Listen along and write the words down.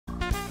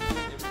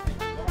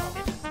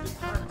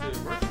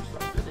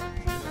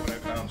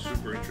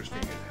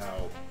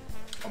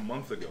a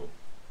month ago,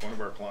 one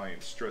of our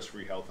clients,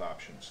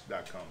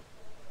 stressfreehealthoptions.com,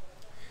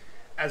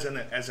 as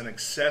an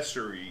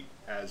accessory,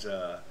 as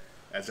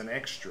an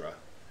extra,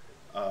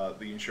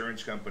 the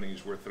insurance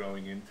companies were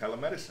throwing in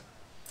telemedicine.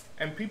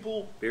 And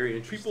people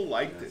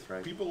liked it.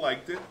 Right. People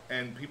liked it,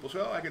 and people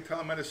said, "Oh, I get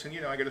telemedicine. You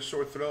know, I get a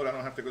sore throat. I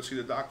don't have to go see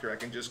the doctor. I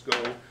can just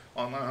go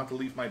online. I don't have to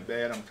leave my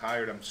bed. I'm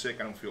tired. I'm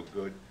sick. I don't feel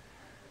good."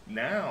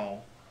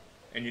 Now,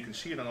 and you can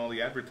see it on all the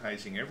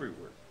advertising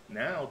everywhere.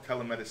 Now,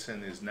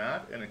 telemedicine is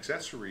not an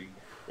accessory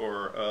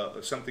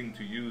or something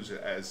to use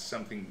as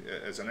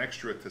an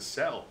extra to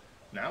sell.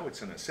 Now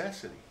it's a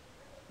necessity.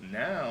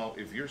 Now,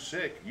 if you're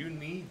sick, you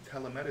need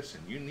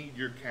telemedicine. You need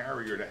your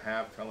carrier to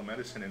have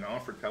telemedicine and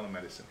offer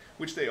telemedicine,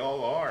 which they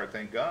all are,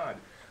 thank God,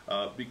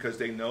 because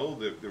they know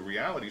the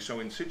reality. So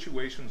in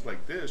situations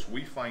like this,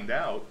 we find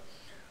out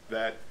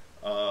that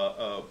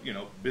you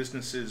know,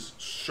 businesses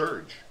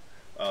surge.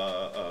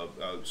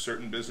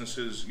 Certain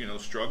businesses, you know,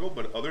 struggle,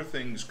 but other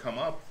things come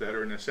up that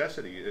are a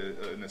necessity.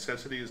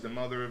 Necessity is the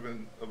mother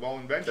of all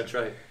invention. That's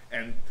right.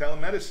 And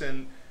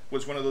telemedicine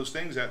was one of those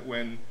things that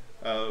when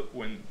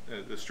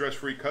the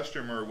stress-free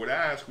customer would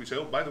ask, we say,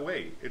 "Oh, by the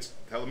way, it's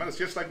telemedicine."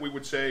 Just like we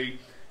would say,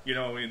 you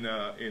know, in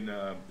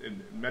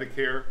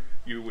Medicare,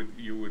 you would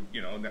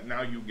you know,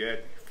 now you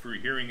get free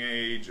hearing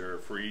aids or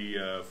free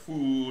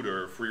food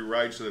or free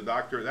rides to the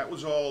doctor. That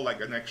was all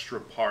like an extra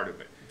part of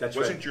it. That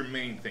wasn't your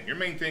main thing. Your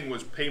main thing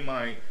was pay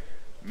my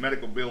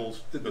medical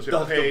bills.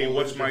 Pay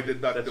what's my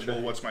deductible?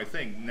 Right. What's my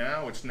thing?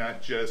 Now it's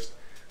not just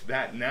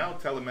that. Now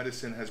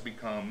telemedicine has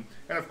become,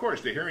 and of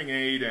course the hearing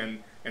aid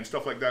and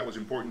stuff like that was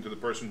important to the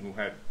person who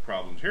had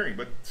problems hearing.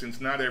 But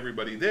since not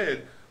everybody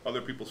did,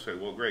 other people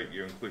said, "Well, great,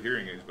 you include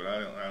hearing aids, but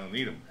I don't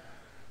need them."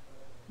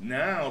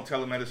 Now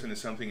telemedicine is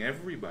something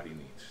everybody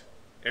needs.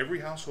 Every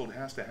household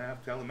has to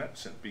have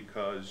telemedicine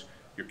because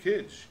your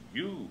kids,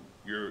 your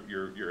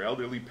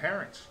elderly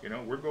parents, you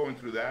know, we're going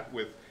through that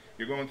with,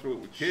 you're going through it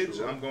with kids,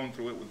 sure. I'm going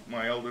through it with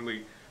my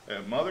elderly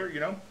mother, you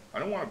know. I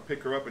don't want to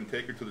pick her up and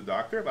take her to the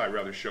doctor, but I'd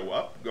rather show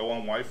up, go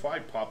on Wi-Fi,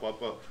 pop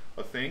up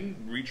a thing,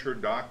 reach her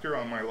doctor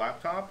on my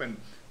laptop and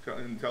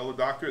tell the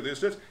doctor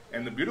this.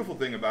 And the beautiful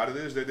thing about it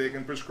is that they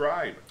can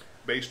prescribe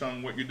based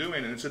on what you're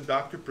doing, and it's a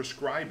doctor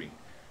prescribing.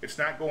 It's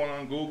not going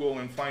on Google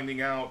and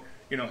finding out,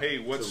 you know, hey,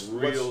 what's a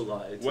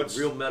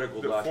real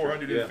medical doctor.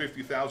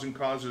 450,000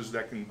 causes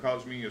that can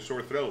cause me a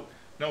sore throat.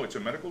 No, it's a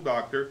medical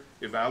doctor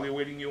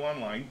evaluating you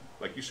online,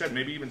 like you said,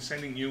 maybe even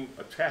sending you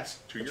a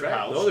test to your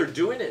house. No, they're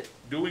doing it.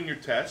 Doing your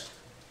test,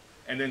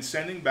 and then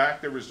sending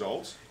back the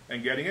results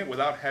and getting it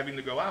without having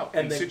to go out.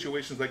 And in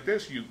situations like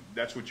this,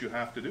 that's what you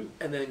have to do.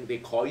 And then they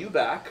call you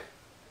back,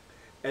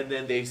 and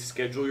then they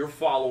schedule your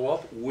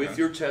follow-up with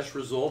your test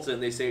results,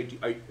 and they say,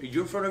 "Are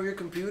you in front of your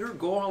computer?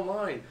 Go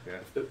online."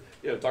 Yeah.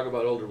 You know, talk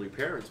about elderly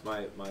parents.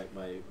 My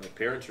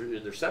parents are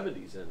in their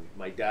 70s, and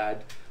my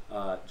dad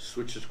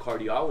switched his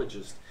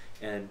cardiologist,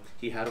 and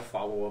he had a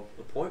follow-up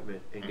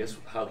appointment. And guess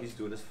how he's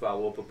doing his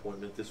follow-up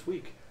appointment this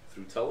week?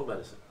 Through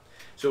telemedicine.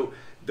 So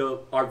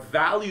our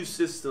value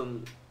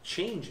system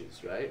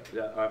changes, right?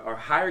 Our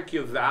hierarchy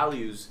of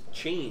values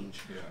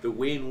change. Yeah. The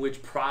way in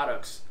which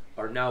products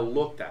are now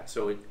looked at.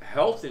 So in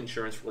health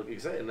insurance, like you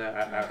said, and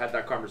I had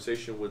that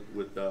conversation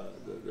with the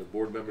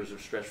board members of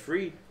Stress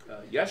Free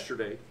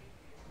yesterday,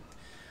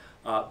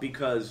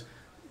 because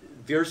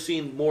they're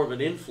seeing more of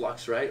an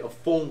influx, right, of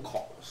phone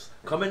calls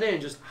coming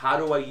in. Just how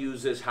do I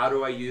use this? How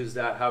do I use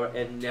that?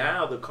 And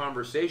now the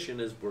conversation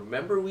is,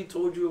 remember we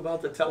told you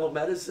about the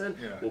telemedicine?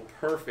 Yeah. Well,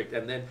 perfect.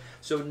 And then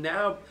so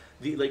now,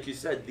 like you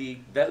said,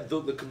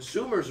 the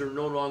consumers are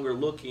no longer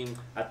looking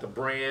at the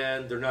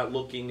brand. They're not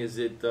looking, is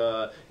it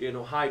you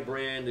know, high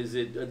brand? Is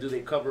it do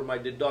they cover my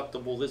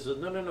deductible? This is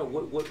no.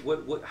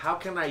 What? How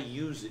can I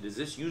use it? Is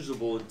this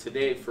usable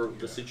today for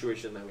the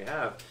situation that we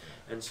have?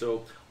 And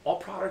so all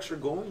products are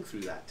going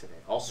through that today.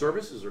 All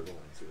services are going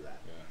through that.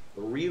 A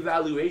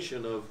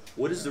reevaluation of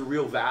what is the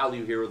real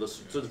value here, or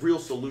the real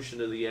solution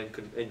to the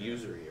end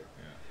user here.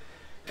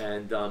 Yeah.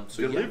 And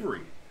so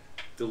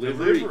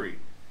delivery.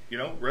 You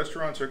know,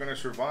 restaurants are going to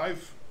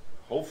survive,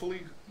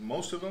 hopefully,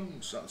 most of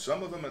them,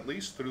 some of them at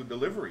least, through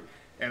delivery.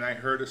 And I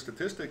heard a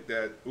statistic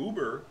that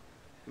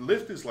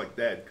Lyft is like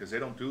dead because they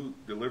don't do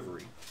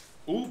delivery.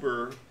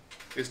 Uber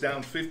is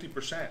down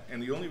 50%,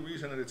 and the only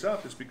reason that it's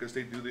up is because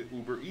they do the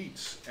Uber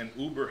Eats, and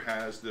Uber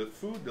has the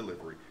food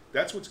delivery.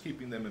 That's what's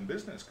keeping them in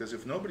business, because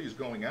if nobody's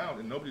going out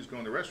and nobody's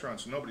going to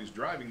restaurants, and nobody's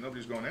driving,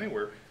 nobody's going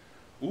anywhere,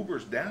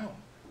 Uber's down.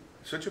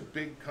 Such a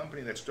big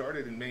company that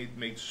started and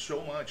made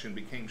so much and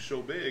became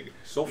so big.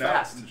 So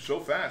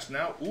fast.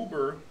 Now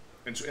Uber,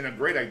 and a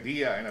great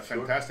idea and a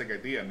fantastic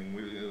idea. I mean,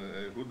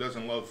 who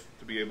doesn't love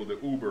to be able to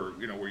Uber,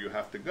 you know, where you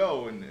have to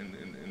go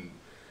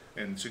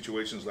in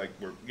situations like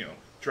where, you know,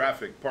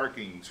 traffic,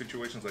 parking,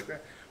 situations like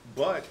that.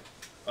 But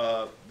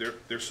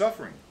they're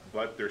suffering,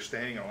 but they're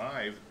staying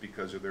alive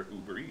because of their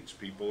Uber Eats.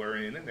 People are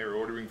in and they're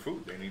ordering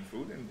food. They need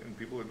food, and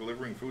people are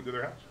delivering food to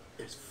their house.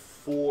 There's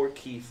 4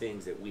 key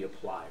things that we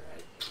apply,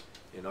 right,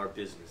 in our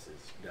businesses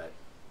that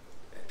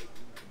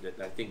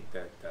I think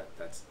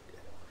that's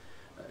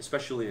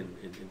especially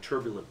in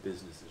turbulent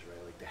businesses,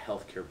 right? Like the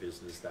healthcare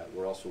business that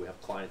we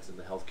have clients in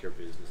the healthcare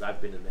business.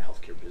 I've been in the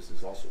healthcare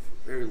business also for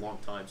a very long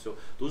time. So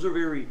those are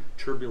very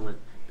turbulent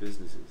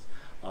businesses.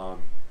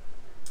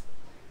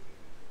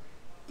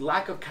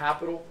 Lack of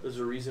capital is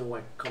a reason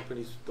why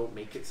companies don't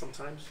make it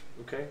sometimes,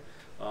 okay?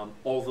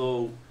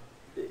 Although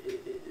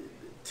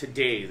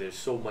today there's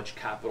so much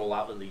capital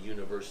out in the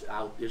universe,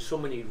 there's so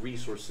many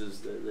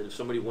resources that if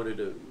somebody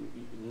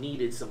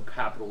needed some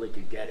capital, they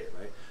could get it,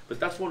 right? But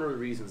that's one of the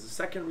reasons. The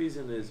second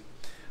reason is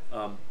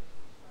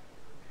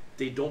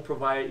they don't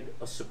provide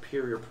a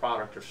superior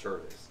product or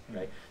service,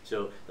 right?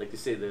 So, like they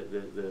say,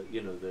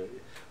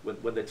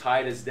 when the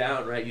tide is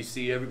down, right, you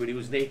see everybody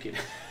who's naked.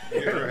 Yeah,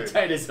 right. When the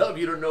tide is up,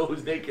 you don't know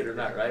who's naked or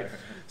not, right?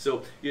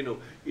 So,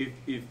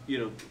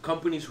 if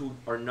companies who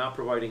are not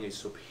providing a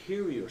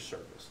superior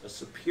service, a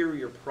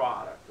superior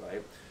product,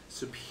 right,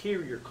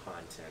 superior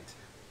content,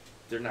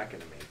 they're not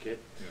going to make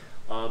it.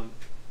 Yeah.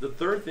 The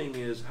third thing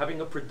is having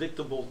a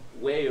predictable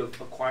way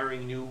of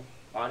acquiring new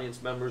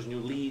audience members, new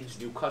leads,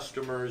 new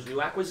customers,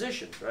 new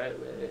acquisitions, right?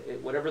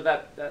 Whatever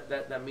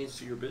that means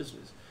to your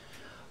business.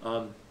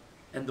 And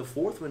the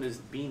fourth one is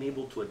being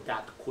able to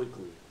adapt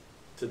quickly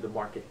to the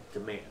market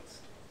demands.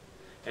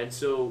 And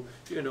so,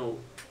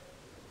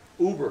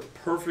 Uber,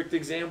 perfect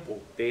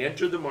example. They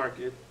entered the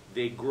market,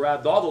 they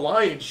grabbed all the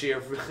lion's share,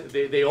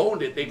 they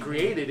owned it, they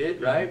created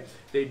it, right?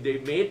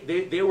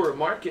 They were a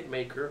market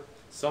maker.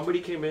 Somebody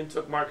came in,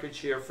 took market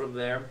share from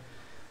them.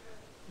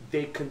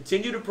 They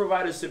continue to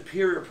provide a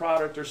superior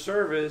product or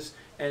service,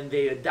 and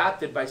they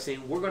adapted by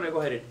saying, we're going to go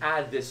ahead and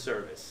add this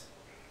service.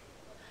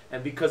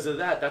 And because of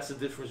that, that's the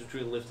difference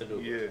between Lyft and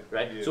Uber,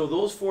 right? Yeah. So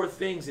those four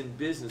things in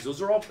business, those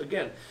are all,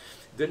 again,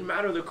 didn't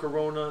matter the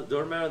Corona,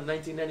 didn't matter the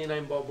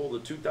 1999 bubble, the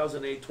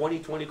 2008,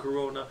 2020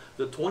 Corona,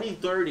 the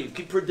 2030,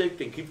 keep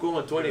predicting, keep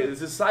going, 20, yeah.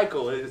 This is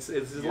cycle, it's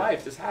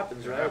life, this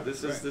happens, right? Yeah,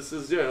 this is,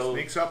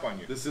 sneaks up on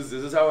you. This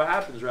is how it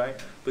happens, right?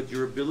 But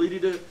your ability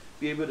to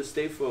be able to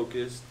stay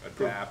focused,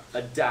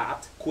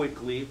 adapt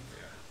quickly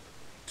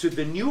to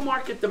the new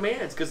market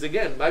demands. Because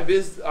again, our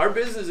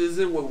business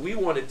isn't what we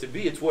want it to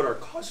be; it's what our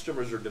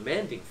customers are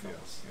demanding from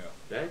us.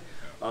 Yeah. Okay,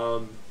 yeah.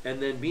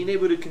 And then being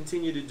able to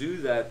continue to do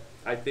that,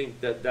 I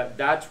think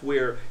that's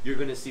where you're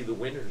going to see the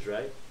winners,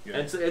 right? Yeah.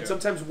 And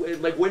sometimes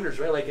like winners,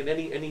 right? Like in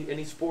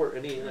any sport,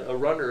 a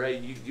runner,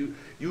 right?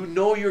 You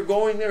know you're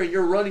going there and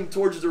you're running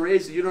towards the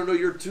race. And you don't know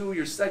you're 2,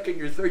 you're second,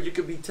 you're third. You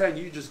could be 10.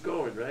 You're just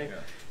going, right? Yeah.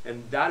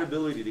 And that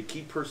ability to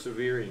keep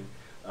persevering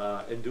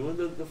and doing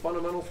the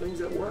fundamental things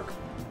that work.